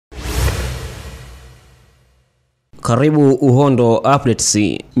Karibu Uhondo Updates.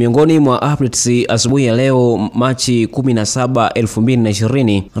 Miongoni mwa updates asubuhi ya leo Machi 17,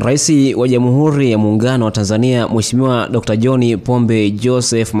 2020, Rais wa Jamhuri ya Muungano wa Tanzania Mheshimiwa Dr. John Pombe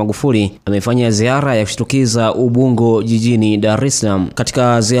Joseph Magufuli amefanya ziara ya kushtukiza Ubungo jijini Dar es Salaam.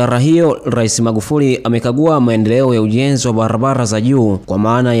 Katika ziara hiyo, Rais Magufuli amekagua maendeleo ya ujenzi wa barabara za juu kwa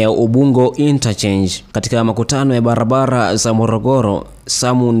maana ya Ubungo Interchange katika makutano ya barabara za Morogoro,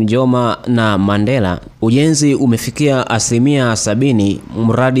 Samu, Njoma na Mandela. Ujenzi umefikia 70%.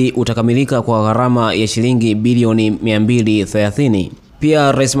 Mradi utakamilika kwa gharama ya shilingi bilioni 230.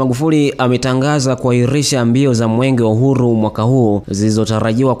 Pia Rais Magufuli ametangaza kuahirisha mbio za Mwenge wa Uhuru mwaka huu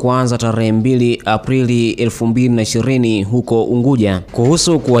zilizotarajiwa kuanza tarehe 2 Aprili 2020 huko Unguja.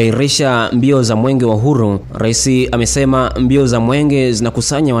 Kuhusu kuahirisha mbio za Mwenge wa Uhuru, Rais amesema mbio za Mwenge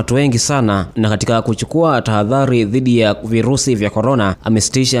zinakusanya watu wengi sana, na katika kuchukua tahadhari dhidi ya virusi vya corona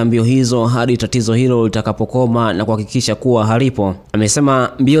amesitisha mbio hizo hadi tatizo hilo litakapokoma na kuhakikisha kuwa halipo.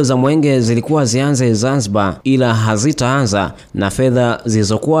 Amesema mbio za Mwenge zilikuwa zianze Zanzibar ila hazitaanza, na fedha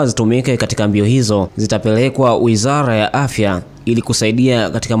zilizokuwa zitumike katika mbio hizo zitapelekwa Wizara ya Afya ili kusaidia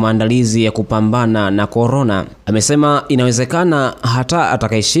katika maandalizi ya kupambana na corona. Amesema inawezekana hata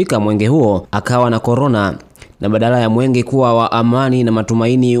atakayeshika mwenge huo akawa na corona, na badala ya mwenge kuwa wa amani na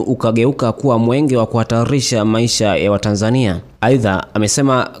matumaini ukageuka kuwa mwenge wa kuhatarisha maisha ya Watanzania. Aidha,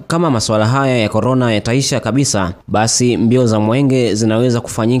 amesema kama masuala haya ya corona yataisha kabisa, basi mbio za Mwenge zinaweza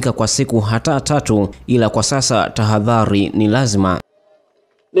kufanyika kwa siku hata 3, ila kwa sasa tahadhari ni lazima.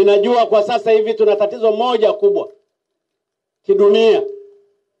 Ninajua kwa sasa hivi tuna tatizo moja kubwa kidunia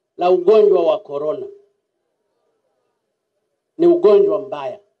la ugonjwa wa corona. Ni ugonjwa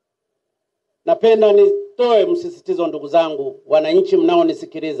mbaya. Napenda nitoe msisitizo, ndugu zangu, wananchi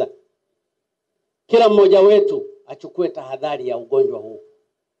mnaonisikiliza. Kila mmoja wetu achukue tahadhari ya ugonjwa huu.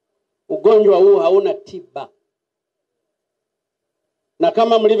 Ugonjwa huu hauna tiba. Na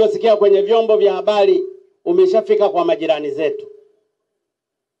kama mlivyosikia kwenye vyombo vya habari, umeshafika kwa majirani zetu.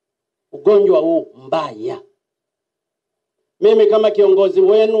 Ugonjwa huu mbaya. Mimi kama kiongozi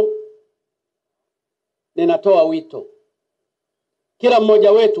wenu ninatoa wito. Kila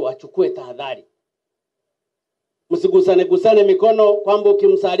mmoja wetu achukue tahadhari. Msigusane mikono kwamba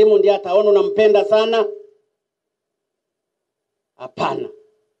ukimsalimu ndiye ataona unampenda sana. Hapana.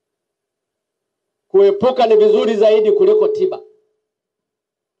 Kuepuka ni vizuri zaidi kuliko tiba.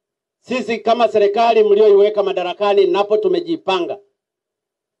 Sisi kama serikali mlioiweka madarakani napo tumejipanga.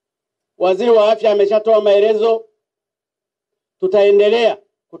 Waziri wa Afya ameshatoa maelezo, tutaendelea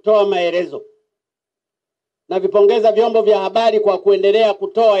kutoa maelezo. Na vipongeza vyombo vya habari kwa kuendelea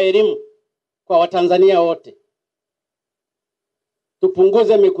kutoa elimu kwa Watanzania wote.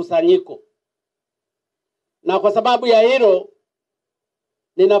 Tupunguze mikusanyiko. Na kwa sababu ya hilo,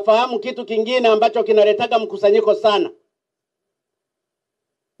 ninafahamu kitu kingine ambacho kinaletaga mkusanyiko sana.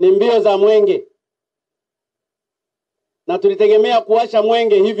 Ni mbio za Mwenge. Na tulitegemea kuwasha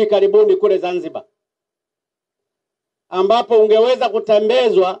Mwenge hivi karibuni kule Zanzibar, ambapo ungeweza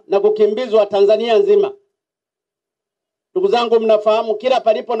kutembezwa na kukimbizwa Tanzania nzima. Ndugu zangu, mnafahamu kila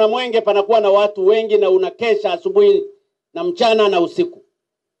palipo na Mwenge panakuwa na watu wengi na unakesha asubuhi na mchana na usiku.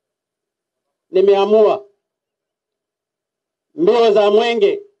 Nimeamua mbio za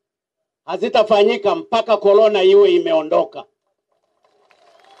Mwenge hazitafanyika mpaka corona iwe imeondoka.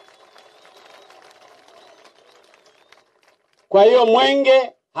 Kwa hiyo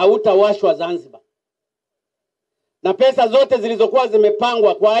Mwenge hautawashwa Zanzibar. Na pesa zote zilizokuwa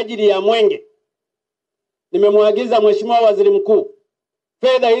zimepangwa kwa ajili ya Mwenge, nimemwagiza Mheshimiwa Waziri Mkuu,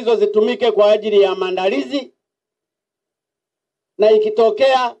 fedha hizo zitumike kwa ajili ya maandalizi, na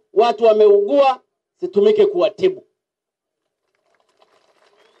ikitokea watu wameugua zitumike kuwatibu.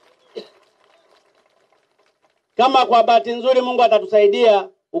 Kama kwa bahati nzuri Mungu atatusaidia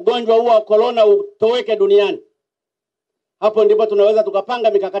ugonjwa huu wa corona utoweke duniani, hapo ndipo tunaweza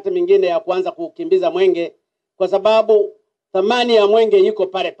tukapanga mikakati mingine ya kuanza kukimbiza Mwenge, kwa sababu thamani ya Mwenge iko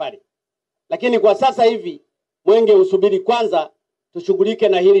pale pale. Lakini kwa sasa hivi Mwenge usubiri kwanza, tushughulike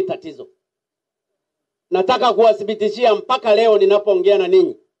na hili tatizo. Nataka kuwathibitishia mpaka leo ninapoongea na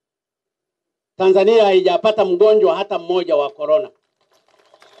ninyi, Tanzania haijapata mgonjwa hata mmoja wa corona.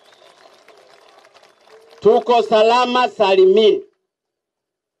 Tuko salama salimini.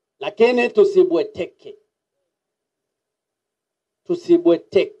 Lakini tusibweteke.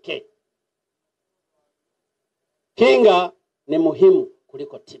 Tusibweteke. Kinga ni muhimu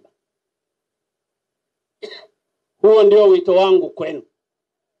kuliko tiba. Huo ndio wito wangu kwenu.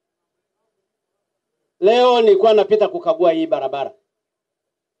 Leo nilikuwa napita kukagua hii barabara.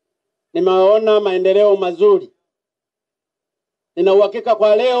 Nimeona maendeleo mazuri. Nina uhakika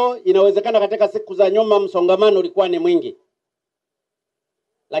kwa leo, inawezekana katika siku za nyuma msongamano ulikuwa ni mwingi,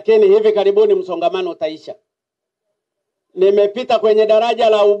 lakini hivi karibuni msongamano utaisha. Nimepita kwenye daraja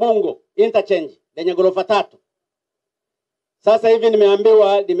la Ubungo interchange lenye ghorofa 3. Sasa hivi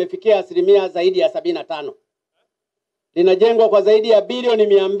nimeambiwa limefikia asilimia zaidi ya 75. Linajengwa kwa zaidi ya bilioni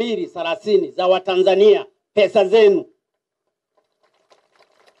 230 za Watanzania, pesa zenu.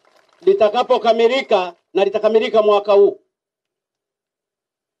 Litakapokamilika, na litakamilika mwaka huu,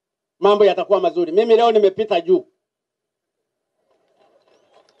 mambo yatakuwa mazuri. Mimi leo nimepita juu.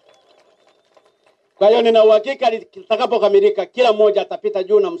 Kwa hiyo nina uhakika litakapokamilika kila mmoja atapita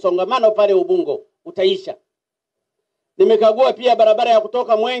juu na msongamano pale Ubungo utaisha. Nimekagua pia barabara ya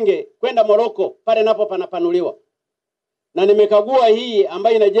kutoka Mwenge kwenda Moroko, pale napo panapanuliwa. Na nimekagua hii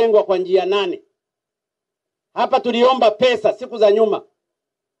ambayo inajengwa kwa njia 8. Hapa tuliomba pesa siku za nyuma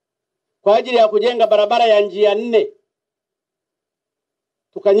kwa ajili ya kujenga barabara ya njia 4.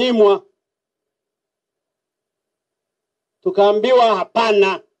 Tukanyimwa. Tukaambiwa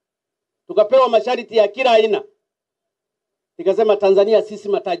hapana. Tukapewa masharti ya kila aina. Nikasema Tanzania sisi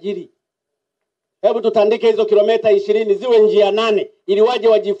matajiri, hebu tutandike hizo kilomita 20 ziwe njia 8 ili waje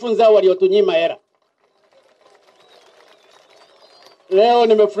wajifunze hao waliotunyima hela. Leo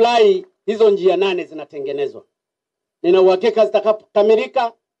nimefurahi hizo njia 8 zinatengenezwa. Nina uhakika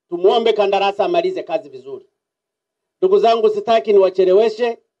zitakapokamilika tumuombe kandarasi amalize kazi vizuri. Ndugu zangu, sitaki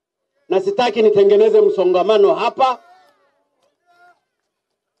niwacheleweshe na sitaki nitengeneze msongamano hapa,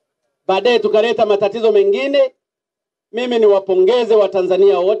 baadaye tukaleta matatizo mengine. Mimi niwapongeze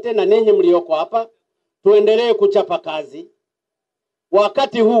Watanzania wote na ninyi mlioko hapa, tuendelee kuchapa kazi.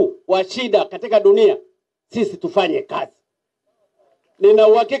 Wakati huu wa shida katika dunia, sisi tufanye kazi. Nina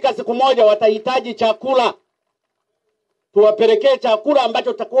uhakika siku moja watahitaji chakula. Tuwapelekee chakula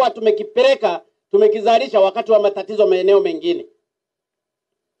ambacho tutakuwa tumekizalisha wakati wa matatizo maeneo mengine.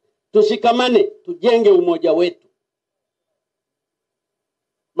 Tushikamane, tujenge umoja wetu.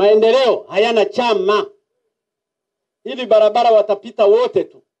 Maendeleo hayana chama. Hivi barabara watapita wote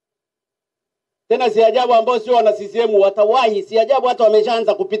tu. Tena si ajabu ambao sio wana CCM watawahi, si ajabu hata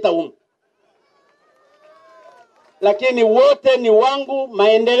wameshaanza kupita huko. Lakini wote ni wangu,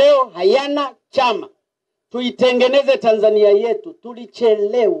 maendeleo hayana chama. Tuitengeneze Tanzania yetu.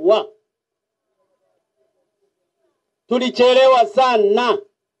 Tulichelewa sana.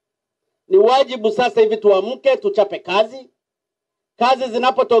 Ni wajibu sasa hivi tuamke, tuchape kazi. Kazi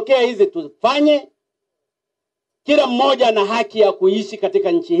zinapotokea hizi tufanye. Kila mmoja na haki ya kuishi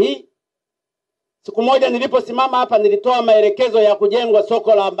katika nchi hii. Siku moja niliposimama hapa nilitoa maelekezo ya kujengwa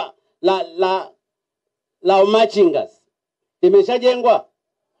soko la Machingas. Limeshajengwa?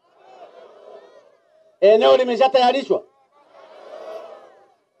 Eneo limeshatayarishwa?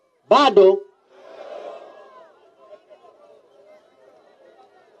 Bado?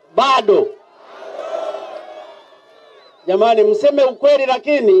 Jamani, mseme ukweli,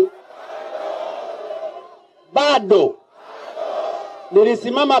 lakini bado.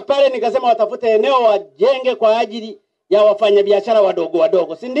 Nilisimama pale nikasema watafute eneo wajenge kwa ajili ya wafanyabiashara wadogo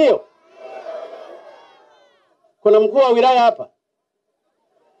wadogo, si ndio? Kuna mkuu wa wilaya hapa?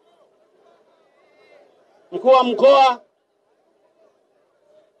 Mkuu wa mkoa?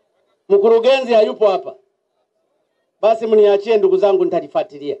 Mkurugenzi hayupo hapa? Basi mniachie ndugu zangu,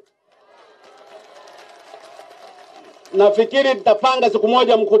 nitalifuatilia. Nafikiri nitapanga siku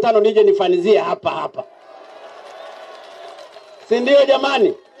moja mkutano nije nifanizie hapa. Si ndio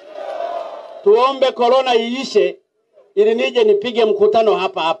jamani? Tuombe corona iishe ili nije nipige mkutano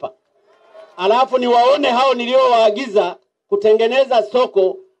hapa. Alafu niwaone hao niliowaagiza kutengeneza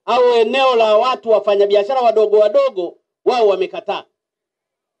soko au eneo la watu wafanyabiashara wadogo wadogo, wao wamekataa.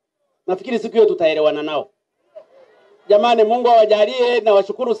 Nafikiri siku hiyo tutaelewana nao. Jamani, Mungu awajalie na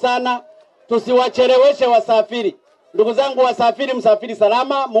washukuru sana. Tusiwacheleweshe wasafiri. Ndugu zangu wasafiri, msafiri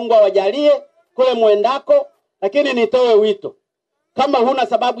salama. Mungu awajalie kule muendako. Lakini nitoe wito, kama huna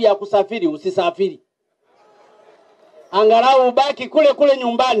sababu ya kusafiri usisafiri. Angalau ubaki kule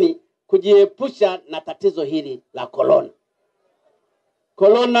nyumbani kujiepusha na tatizo hili la corona.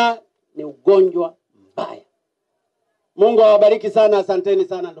 Corona ni ugonjwa mbaya. Mungu awabariki sana, asanteni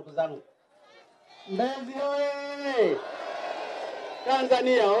sana ndugu zangu. Mbezi oye!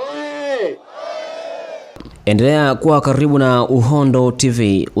 Tanzania oye! Endelea kuwa karibu na Uhondo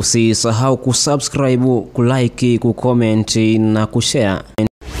TV. Usisahau kusubscribe, kulike, kucomment na kushare.